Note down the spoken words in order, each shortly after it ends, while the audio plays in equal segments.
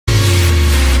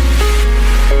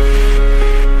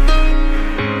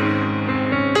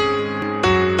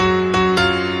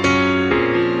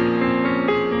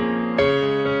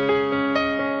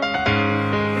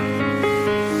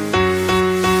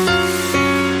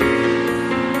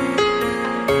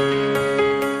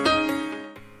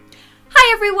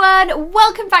everyone,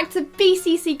 welcome back to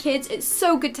BCC Kids. It's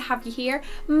so good to have you here.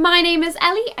 My name is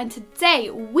Ellie and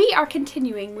today we are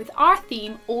continuing with our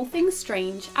theme, all things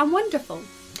strange and wonderful.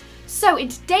 So in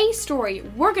today's story,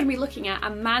 we're going to be looking at a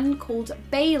man called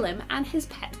Balaam and his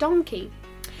pet donkey.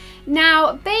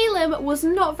 Now, Balaam was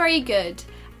not very good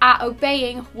at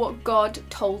obeying what God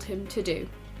told him to do.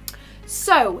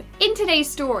 So in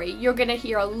today's story, you're going to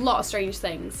hear a lot of strange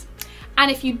things. And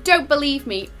if you don't believe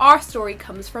me, our story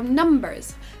comes from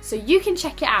Numbers. So you can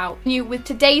check it out with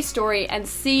today's story and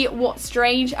see what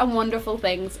strange and wonderful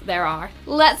things there are.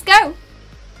 Let's go!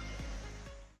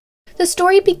 The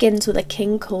story begins with a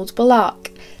king called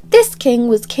Balak. This king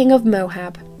was king of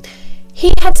Moab.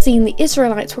 He had seen the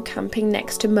Israelites were camping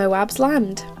next to Moab's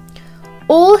land.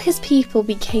 All his people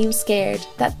became scared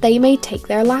that they may take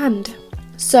their land.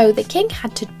 So the king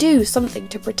had to do something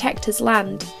to protect his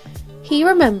land. He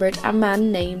remembered a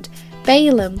man named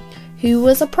Balaam, who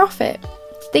was a prophet.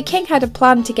 The king had a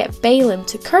plan to get Balaam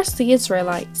to curse the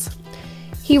Israelites.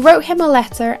 He wrote him a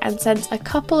letter and sent a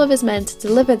couple of his men to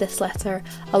deliver this letter,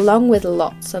 along with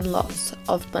lots and lots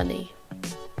of money.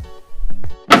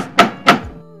 Well,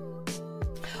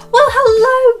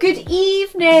 hello, good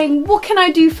evening. What can I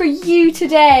do for you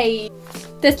today?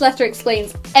 This letter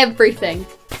explains everything.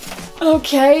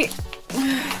 Okay.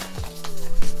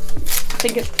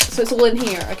 So it's all in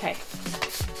here, okay.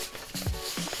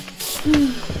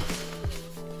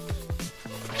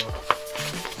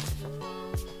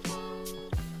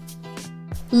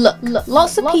 Look,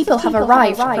 lots of people have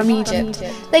arrived from Egypt.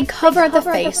 They cover the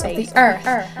face of the earth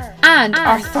and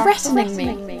are threatening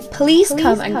me. Please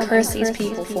come and curse these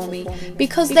people for me,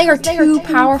 because they are too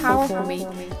powerful for me.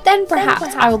 Then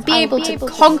perhaps I will be able to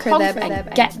conquer them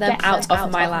and get them out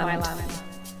of my land.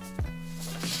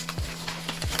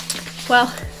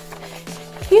 Well,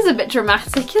 he's a bit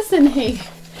dramatic, isn't he?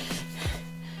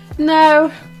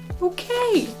 No.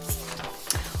 Okay.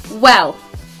 Well,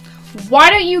 why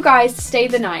don't you guys stay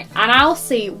the night and I'll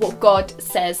see what God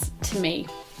says to me.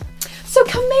 So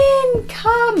come in,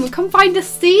 come find a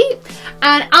seat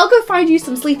and I'll go find you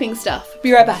some sleeping stuff.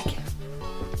 Be right back.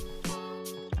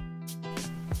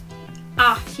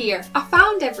 Ah, here. I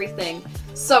found everything.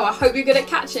 So I hope you're good at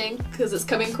catching because it's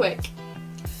coming quick.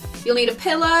 You'll need a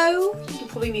pillow, you'll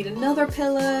probably need another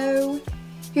pillow.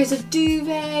 Here's a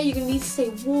duvet, you're going to need to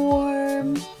stay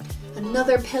warm.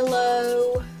 Another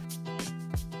pillow.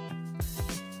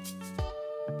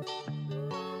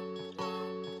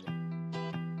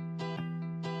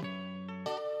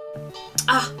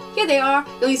 Ah, here they are.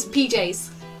 You'll need some PJs.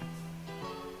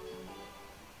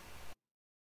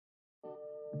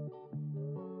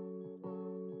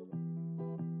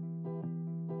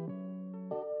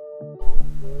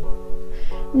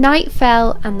 Night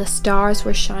fell and the stars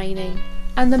were shining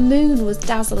and the moon was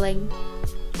dazzling.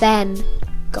 Then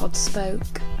God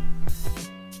spoke.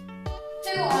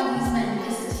 Who are these men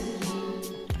visiting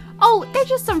you? Oh, they're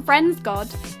just some friends, God.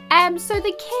 So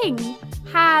the king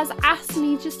has asked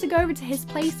me just to go over to his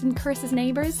place and curse his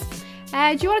neighbours.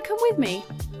 Do you want to come with me?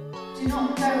 Do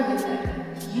not go with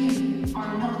them. You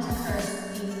are not to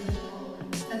curse these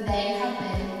people, for they have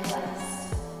been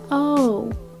blessed.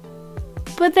 Oh.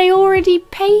 But they already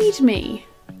paid me.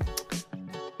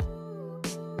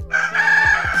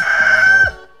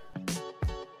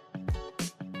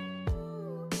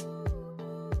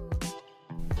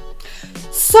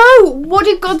 So, what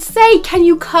did God say? Can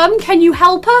you come? Can you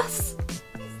help us?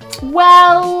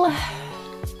 Well,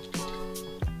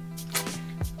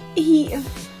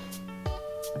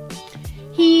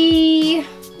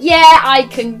 yeah, I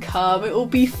can come. It will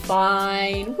be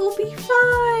fine. We'll be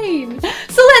fine.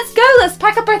 So let's go. Let's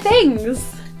pack up our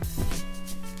things.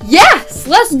 Yes,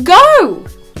 let's go.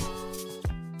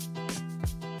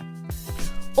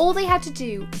 All they had to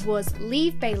do was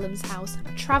leave Balaam's house,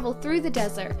 travel through the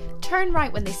desert, turn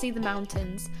right when they see the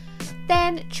mountains,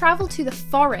 then travel to the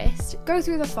forest, go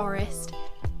through the forest,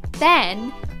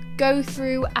 then go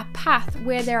through a path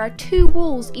where there are two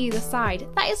walls either side.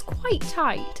 That is quite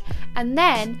tight. And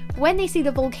then when they see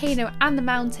the volcano and the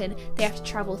mountain, they have to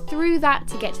travel through that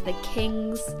to get to the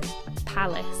king's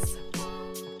palace.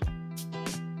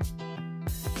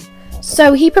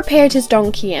 So he prepared his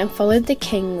donkey and followed the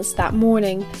kings that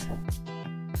morning.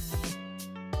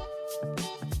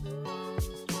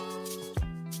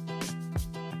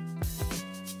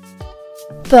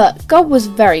 But God was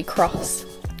very cross.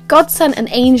 God sent an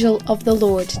angel of the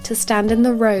Lord to stand in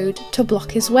the road to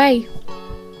block his way.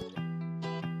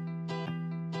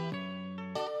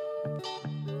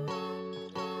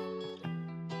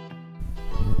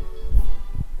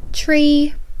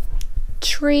 Tree,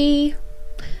 tree,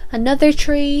 another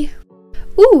tree.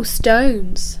 Ooh,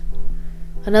 stones.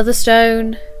 Another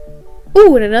stone.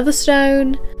 Ooh, and another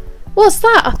stone. What's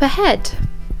that up ahead?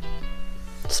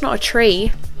 It's not a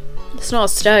tree. It's not a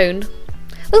stone.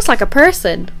 Looks like a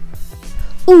person.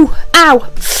 Ooh, ow.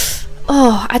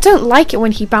 Oh, I don't like it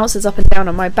when he bounces up and down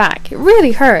on my back. It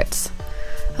really hurts.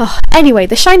 Oh, anyway,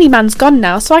 the shiny man's gone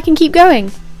now, so I can keep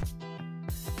going.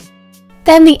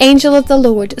 Then the angel of the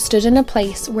Lord stood in a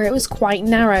place where it was quite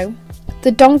narrow.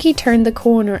 The donkey turned the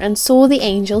corner and saw the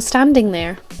angel standing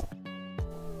there.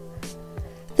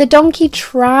 The donkey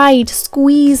tried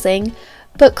squeezing,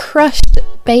 but crushed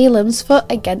Balaam's foot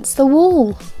against the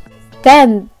wall.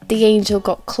 Then the angel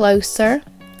got closer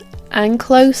and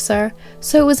closer,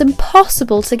 so it was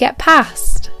impossible to get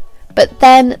past. But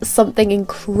then something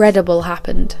incredible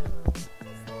happened.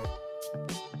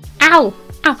 Ow!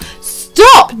 Ow!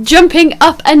 Stop jumping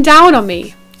up and down on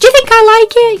me! Do you think I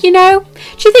like it, you know?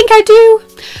 Do you think I do?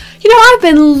 You know, I've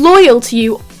been loyal to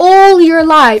you all your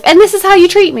life, and this is how you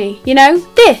treat me, you know?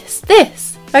 This,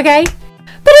 okay?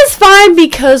 But it's fine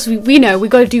because we know we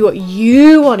got to do what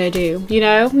you want to do, you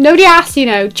know? Nobody asks, you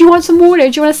know, do you want some water?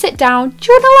 Do you want to sit down?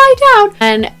 Do you want to lie down?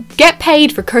 And get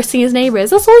paid for cursing his neighbours.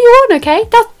 That's all you want, okay?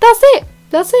 That's it.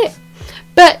 That's it.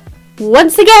 But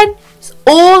once again, it's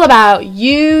all about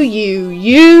you.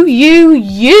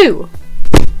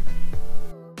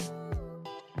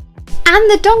 And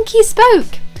the donkey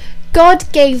spoke.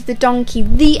 God gave the donkey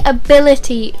the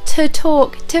ability to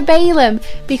talk to Balaam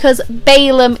because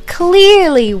Balaam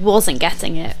clearly wasn't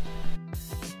getting it.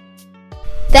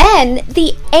 Then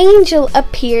the angel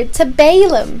appeared to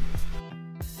Balaam.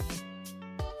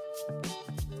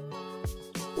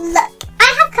 Look,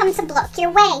 I have come to block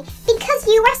your way because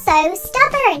you are so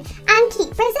stubborn and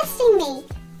keep resisting me.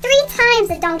 3 times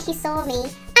the donkey saw me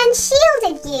and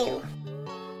shielded you.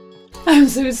 I'm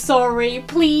so sorry,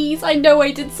 please. I know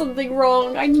I did something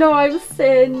wrong. I know I've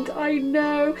sinned. I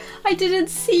know. I didn't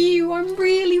see you. I'm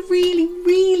really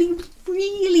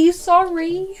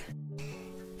sorry.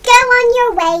 Go on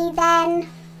your way then.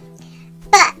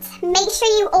 But make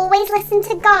sure you always listen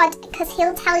to God because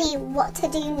he'll tell you what to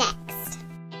do next.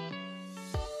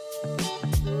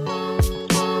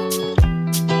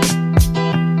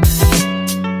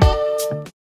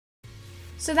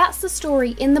 So that's the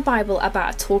story in the Bible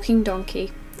about a talking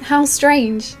donkey. How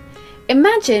strange.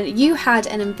 Imagine you had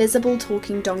an invisible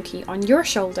talking donkey on your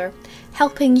shoulder,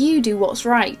 helping you do what's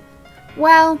right.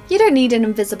 Well, you don't need an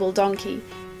invisible donkey,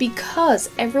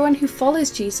 because everyone who follows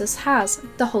Jesus has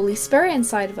the Holy Spirit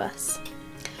inside of us.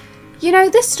 You know,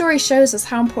 this story shows us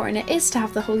how important it is to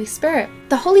have the Holy Spirit.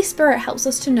 The Holy Spirit helps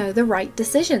us to know the right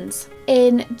decisions.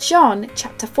 In John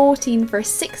chapter 14, verse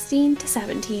 16 to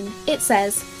 17, it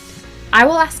says, I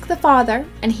will ask the Father,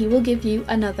 and he will give you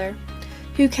another,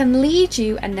 who can lead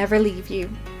you and never leave you.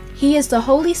 He is the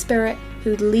Holy Spirit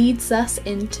who leads us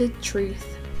into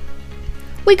truth.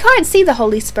 We can't see the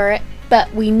Holy Spirit, but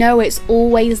we know it's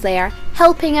always there,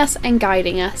 helping us and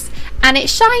guiding us, and it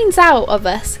shines out of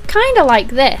us, kind of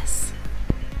like this.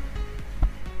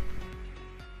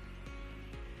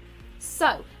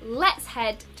 So, let's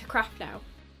head to craft now.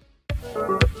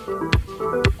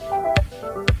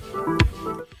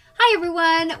 Hi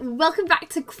everyone, welcome back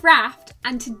to Craft,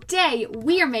 and today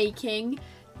we are making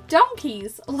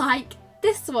donkeys like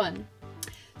this one.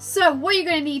 So what you're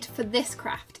going to need for this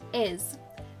craft is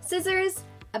scissors,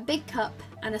 a big cup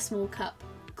and a small cup,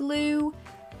 glue,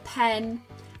 pen,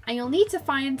 and you'll need to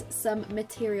find some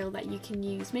material that you can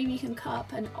use. Maybe you can cut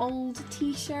up an old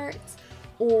t-shirt,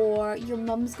 or your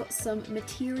mum's got some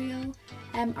material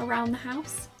around the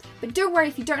house. But don't worry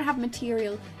if you don't have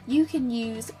material, you can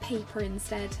use paper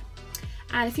instead.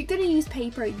 And if you're going to use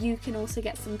paper, you can also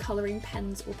get some colouring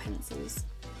pens or pencils.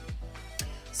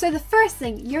 So the first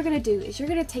thing you're going to do is you're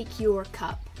going to take your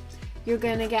cup, you're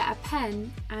going to get a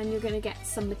pen and you're going to get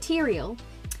some material,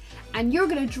 and you're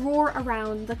going to draw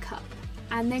around the cup,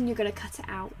 and then you're going to cut it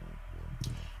out.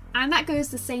 And that goes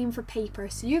the same for paper.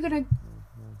 So you're going to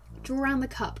draw around the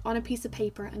cup on a piece of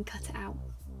paper and cut it out.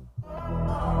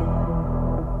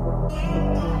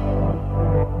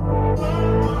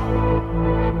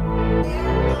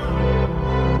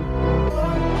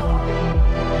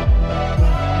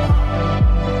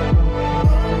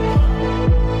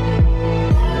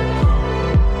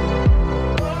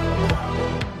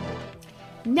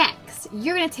 Next,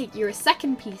 you're going to take your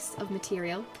second piece of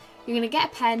material, you're going to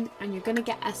get a pen and you're going to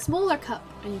get a smaller cup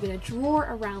and you're going to draw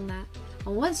around that,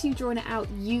 and once you've drawn it out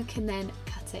you can then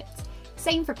cut it.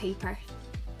 Same for paper.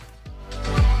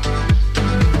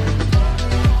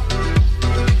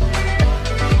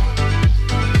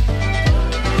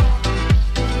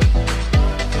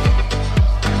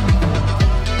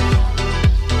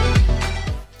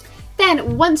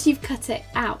 Then once you've cut it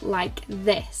out like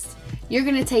this, you're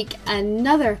going to take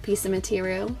another piece of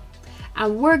material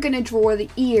and we're going to draw the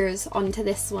ears onto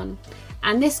this one.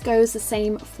 And this goes the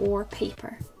same for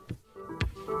paper.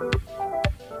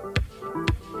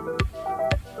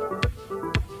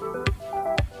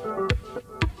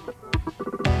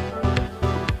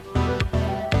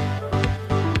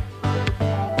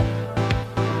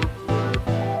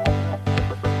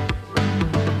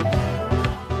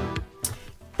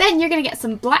 Then you're going to get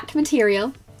some black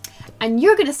material and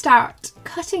you're going to start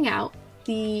cutting out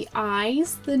the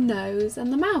eyes, the nose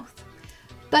and the mouth.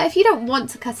 But if you don't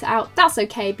want to cut it out, that's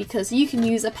okay, because you can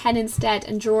use a pen instead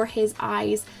and draw his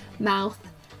eyes, mouth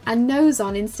and nose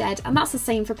on instead, and that's the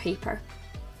same for paper.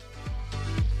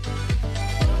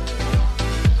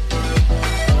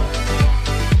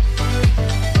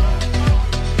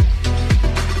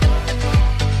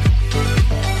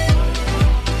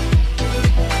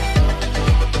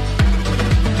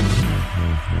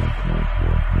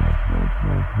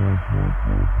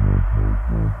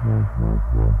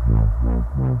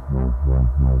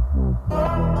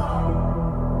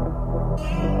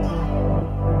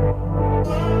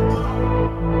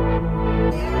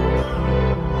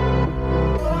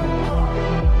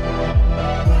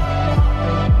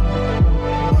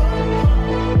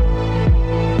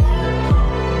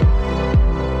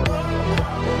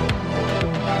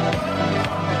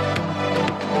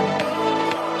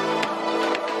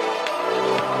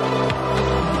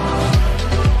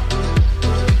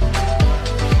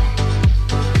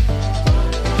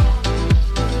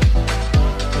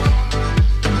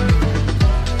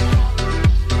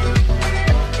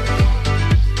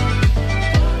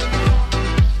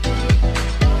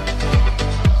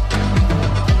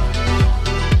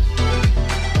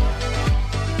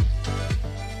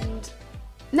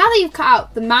 Now that you've cut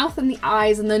out the mouth and the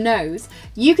eyes and the nose,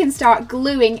 you can start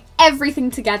gluing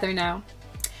everything together now.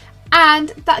 And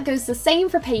that goes the same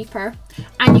for paper,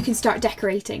 and you can start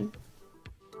decorating.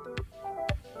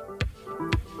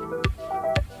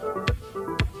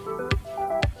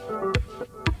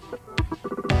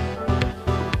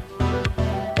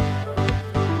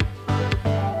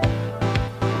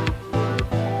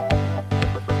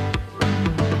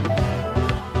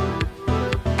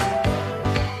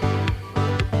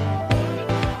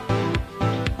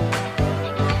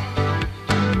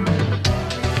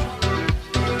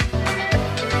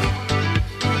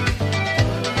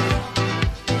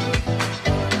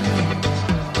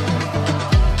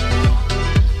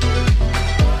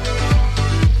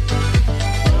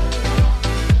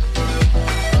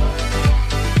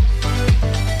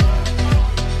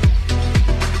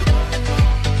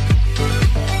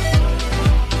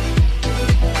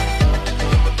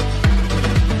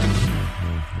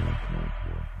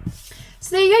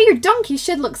 So there you go, your donkey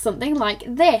should look something like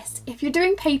this. If you're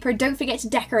doing paper, don't forget to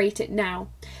decorate it now.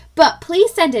 But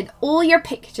please send in all your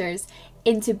pictures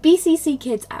into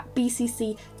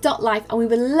bcckids@bcc.life and we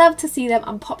would love to see them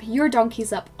and pop your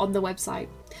donkeys up on the website.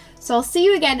 So I'll see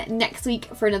you again next week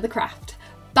for another craft.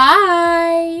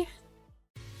 Bye!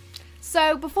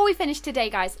 So before we finish today,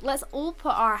 guys, let's all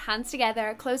put our hands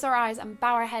together, close our eyes and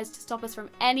bow our heads to stop us from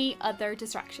any other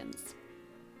distractions.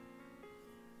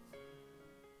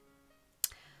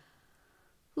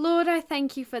 Lord, I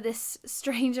thank you for this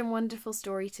strange and wonderful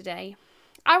story today.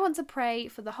 I want to pray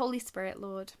for the Holy Spirit,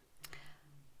 Lord.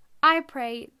 I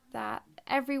pray that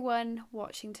everyone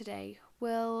watching today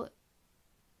will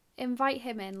invite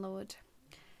him in, Lord,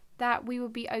 that we will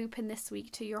be open this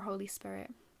week to your Holy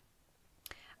Spirit.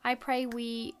 I pray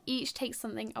we each take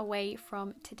something away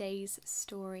from today's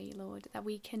story, Lord, that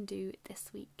we can do this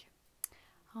week.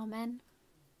 Amen.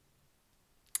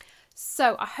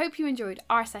 So I hope you enjoyed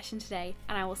our session today,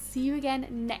 and I will see you again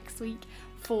next week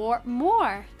for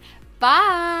more.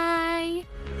 Bye!